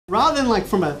Rather than like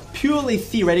from a purely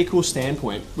theoretical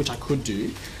standpoint, which I could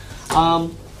do,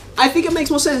 I think it makes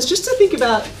more sense just to think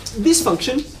about this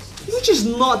function, which is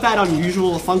not that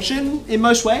unusual a function in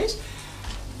most ways,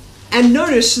 and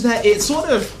notice that it sort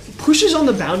of pushes on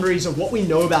the boundaries of what we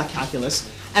know about calculus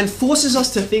and forces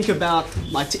us to think about,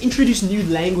 like, to introduce new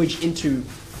language into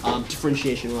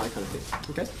differentiation and that kind of thing.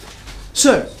 Okay?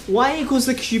 So, y equals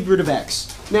the cube root of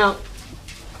x. Now,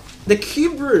 the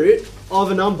cube root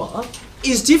of a number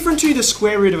is different to the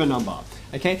square root of a number.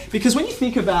 Okay? Because when you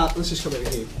think about, let's just come over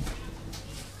here.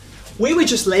 We were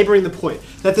just laboring the point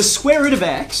that the square root of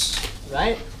x,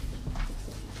 right,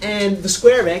 and the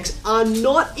square of x are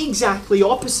not exactly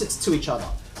opposites to each other.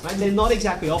 Right? They're not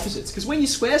exactly opposites. Because when you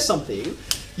square something,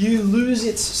 you lose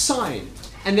its sign.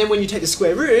 And then when you take the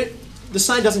square root, the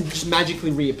sign doesn't just magically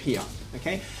reappear.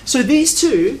 Okay? So these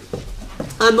two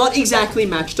are not exactly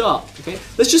matched up. Okay?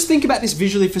 Let's just think about this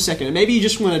visually for a second. And maybe you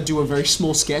just want to do a very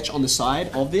small sketch on the side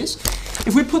of this.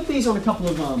 If we put these on a couple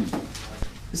of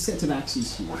sets of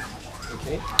axes here.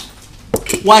 Okay?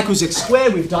 Y equals x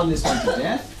squared, we've done this one to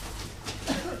death.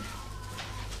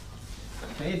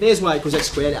 Okay, there's y equals x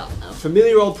squared, our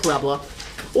familiar old parabola.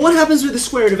 What happens with the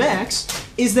square root of x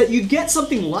is that you get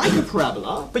something like a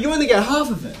parabola, but you only get half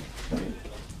of it. Okay.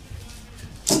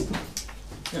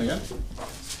 There we go.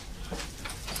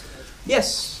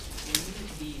 Yes?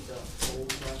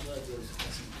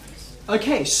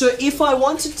 Okay, so if I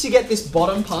wanted to get this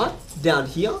bottom part down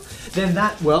here, then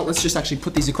that, well, let's just actually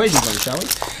put these equations on, shall we?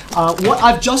 What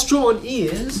I've just drawn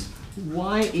is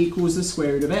y equals the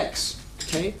square root of x.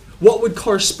 Okay? What would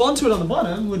correspond to it on the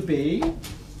bottom would be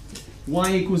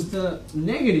y equals the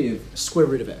negative square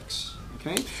root of x.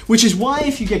 Okay? Which is why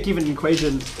if you get given an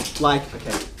equation like,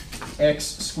 okay, x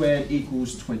squared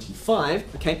equals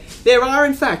 25, okay, there are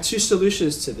in fact two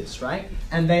solutions to this, right?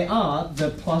 And they are the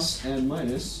plus and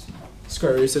minus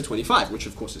square roots of 25, which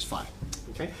of course is 5.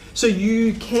 Okay? So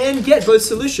you can get both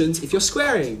solutions if you're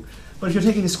squaring. But if you're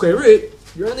taking the square root,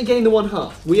 you're only getting the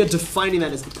 1/2. We are defining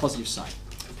that as the positive side.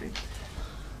 Okay?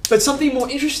 But something more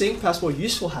interesting, perhaps more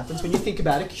useful, happens when you think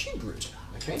about a cube root.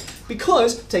 Okay?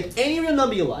 Because take any real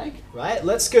number you like, right?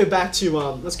 Let's go back to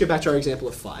our example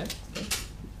of 5. Okay?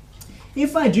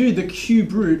 If I do the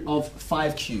cube root of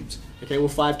 5 cubed, okay, well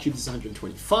 5 cubed is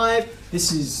 125.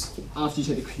 This is after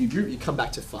you take the cube root, you come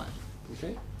back to 5.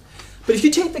 Okay? But if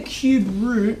you take the cube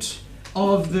root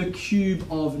of the cube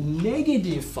of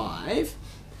negative 5,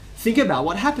 think about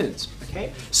what happens.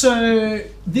 Okay? So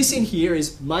this in here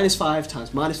is minus 5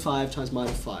 times minus 5 times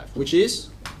minus 5, which is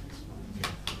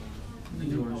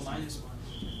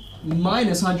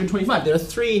minus 125. There are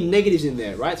 3 negatives in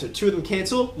there, right? So 2 of them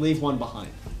cancel, leave 1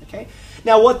 behind. Okay?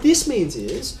 Now what this means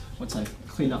is, once I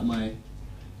clean up my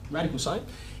radical sign,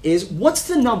 is what's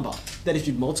the number that if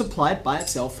you multiply it by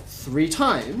itself 3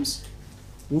 times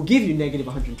will give you negative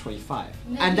 125.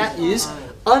 And that is,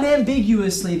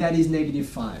 unambiguously, that is negative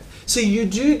 5. So you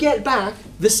do get back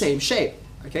the same shape,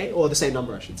 okay? Or the same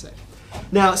number, I should say.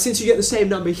 Now, since you get the same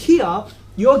number here,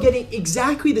 you're getting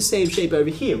exactly the same shape over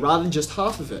here, rather than just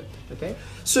half of it, okay?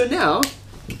 So now,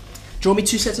 draw me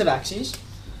 2 sets of axes.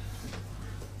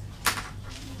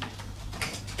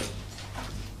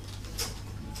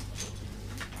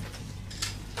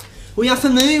 We are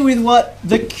familiar with what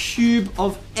the cube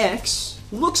of x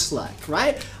looks like,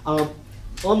 right?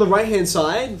 On the right-hand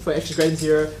side, for x is greater than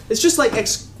 0, it's just like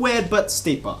x squared, but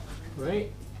steeper, right?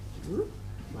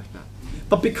 Like that.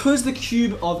 But because the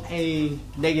cube of a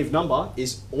negative number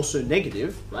is also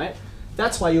negative, right?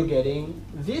 That's why you're getting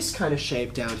this kind of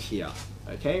shape down here,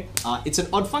 okay? It's an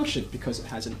odd function because it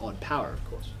has an odd power, of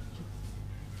course.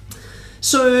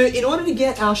 So in order to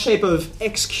get our shape of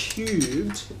x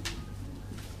cubed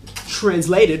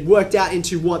translated, worked out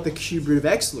into what the cube root of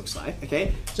x looks like,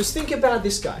 okay? Just think about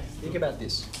this guy. Think about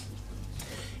this.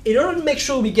 In order to make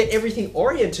sure we get everything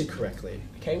oriented correctly,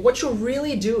 okay, what you're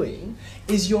really doing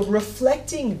is you're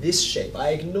reflecting this shape.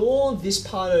 I ignore this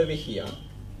part over here.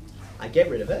 I get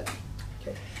rid of it.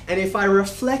 Okay? And if I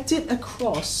reflect it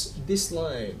across this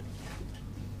line,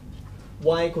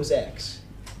 y equals x,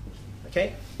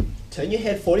 okay? Turn your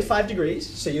head 45 degrees,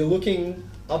 so you're looking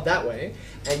up that way,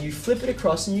 and you flip it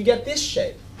across and you get this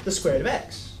shape, the square root of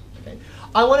x. Okay?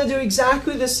 I want to do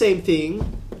exactly the same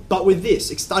thing, but with this.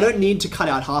 I don't need to cut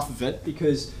out half of it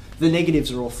because the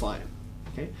negatives are all fine.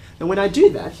 Okay? And when I do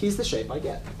that, here's the shape I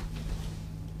get.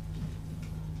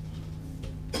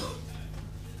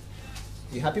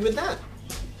 You happy with that?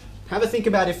 Have a think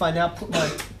about if I now put my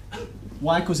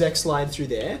y equals x line through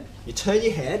there, you turn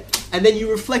your head, and then you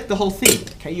reflect the whole thing.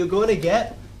 Okay? You're going to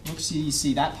get, oops, you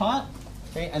see that part?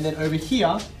 Okay, and then over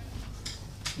here,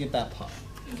 you get that part.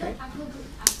 Okay?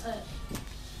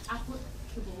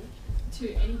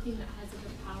 to anything that has like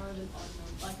a power of an odd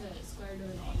number, like a square root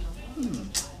of an odd number.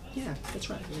 Yeah, that's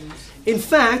right. In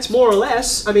fact, more or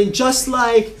less, I mean, just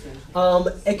like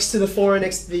x to the 4 and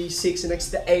x to the 6 and x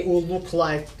to the 8 will look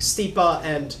like steeper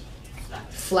and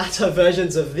flatter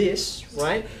versions of this,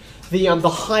 right? The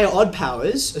higher odd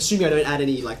powers, assuming I don't add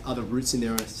any like other roots in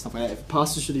there or stuff like that, if it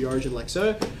passes through the origin like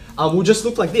so, will just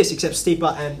look like this, except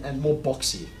steeper and more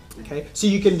boxy. Okay, so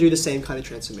you can do the same kind of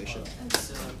transformation. And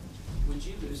so, would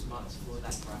you lose marks for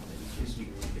that graph that you chose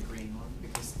the green one?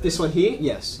 Because This one here,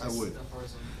 yes, I would.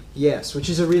 Yes, which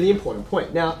is a really important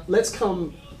point. Now let's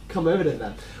come over to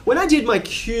that. When I did my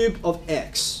cube of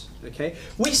x, okay,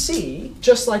 we see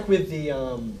just like with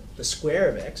the square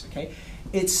of x, okay,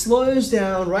 it slows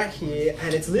down right here,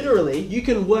 and it's literally, you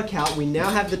can work out, we now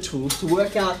have the tools to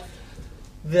work out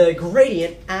the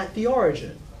gradient at the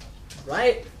origin,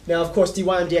 right? Now, of course, dy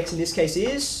on dx in this case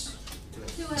is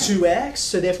 2x,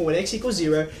 so therefore when x equals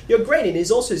 0, your gradient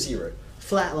is also 0,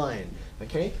 flat line,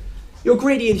 okay? Your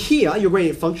gradient here, your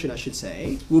gradient function, I should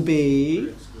say, will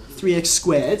be 3x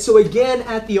squared. So again,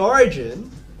 at the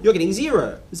origin, you're getting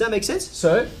 0. Does that make sense?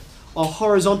 So, a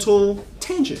horizontal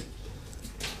tangent.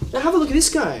 Now have a look at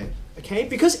this guy, okay?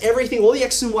 Because everything, all the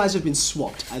x's and y's have been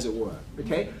swapped, as it were,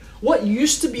 okay? What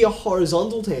used to be a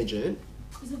horizontal tangent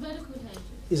It's a vertical tangent.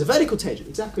 is a vertical tangent,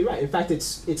 exactly right. In fact,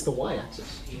 it's the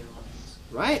y-axis,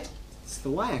 right? It's the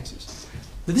y-axis.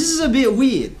 But this is a bit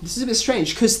weird. This is a bit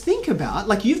strange, because think about,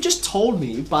 like you've just told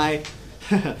me by,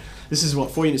 this is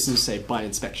what 4 units say by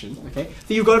inspection, okay?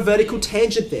 That you've got a vertical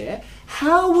tangent there.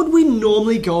 How would we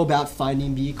normally go about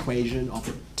finding the equation of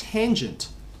a tangent?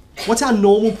 What's our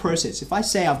normal process? If I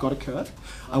say I've got a curve,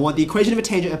 I want the equation of a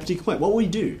tangent at a particular point, what will we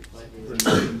do?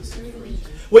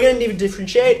 We're going to need to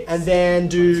differentiate and then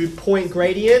do point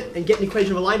gradient and get an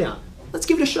equation of a line out. Let's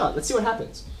give it a shot. Let's see what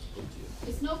happens.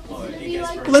 It's not going to be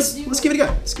like Let's give it a go.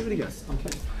 Let's give it a go.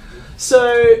 Okay.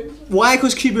 So y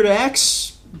equals cube root of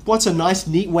x. What's a nice,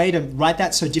 neat way to write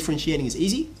that so differentiating is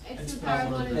easy? x to the power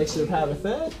of 1 X to the power of a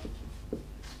third.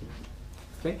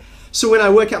 Okay. So when I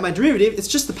work out my derivative, it's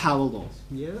just the power law.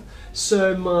 Yeah.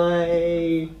 So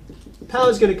my power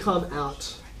is going to come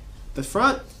out the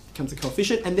front, comes the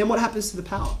coefficient, and then what happens to the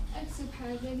power? x to the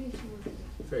power of -1.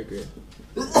 Very good.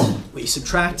 We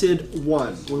subtracted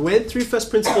 1. We went through first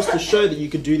principles to show that you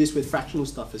could do this with fractional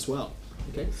stuff as well.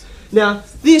 Okay. Now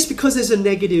this, because there's a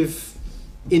negative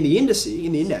in the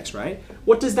index, right?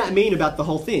 What does that mean about the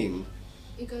whole thing?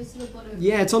 It goes to the bottom.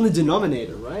 Yeah, it's on the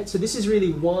denominator, right? So this is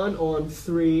really 1 on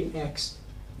 3x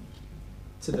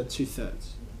to the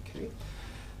 2/3. Okay.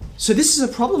 So this is a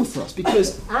problem for us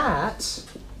because at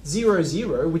 0,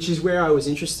 0, which is where I was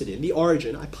interested in, the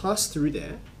origin, I passed through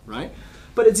there, right?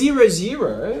 But at 0,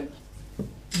 0,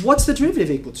 what's the derivative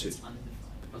equal to?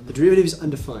 The derivative is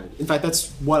undefined. In fact,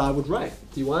 that's what I would write.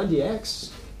 dy on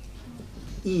dx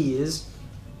is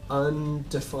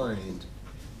undefined.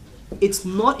 It's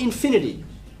not infinity.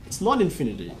 It's not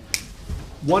infinity.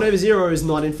 1 over 0 is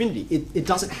not infinity. It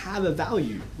doesn't have a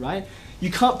value, right?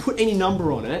 You can't put any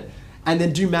number on it and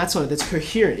then do maths on it that's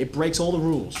coherent. It breaks all the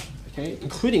rules, okay,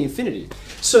 including infinity.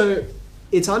 So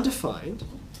it's undefined,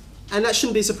 and that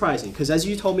shouldn't be surprising because as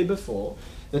you told me before,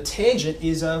 the tangent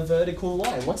is a vertical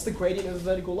line. What's the gradient of a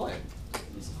vertical line?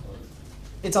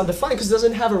 It's undefined because it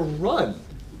doesn't have a run.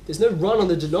 There's no run on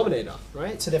the denominator,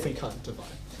 right? So therefore you can't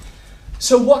divide.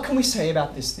 So what can we say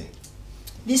about this thing?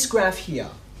 This graph here,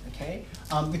 okay,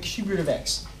 the cube root of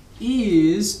x,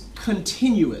 is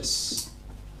continuous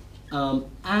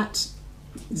at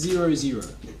 0, 0,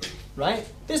 right?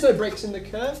 There's no breaks in the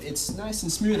curve. It's nice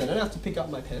and smooth. I don't have to pick up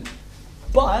my pen.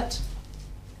 But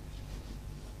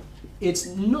it's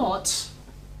not,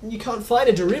 you can't find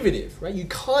a derivative, right? You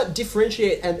can't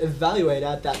differentiate and evaluate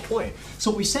at that point. So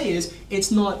what we say is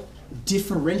it's not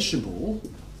differentiable.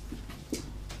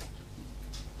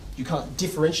 You can't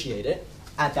differentiate it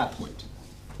at that point.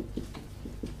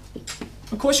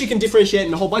 Of course you can differentiate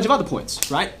in a whole bunch of other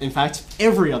points, right? In fact,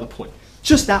 every other point.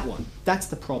 Just that one. That's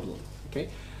the problem, okay?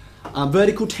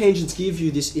 Vertical tangents give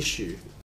you this issue.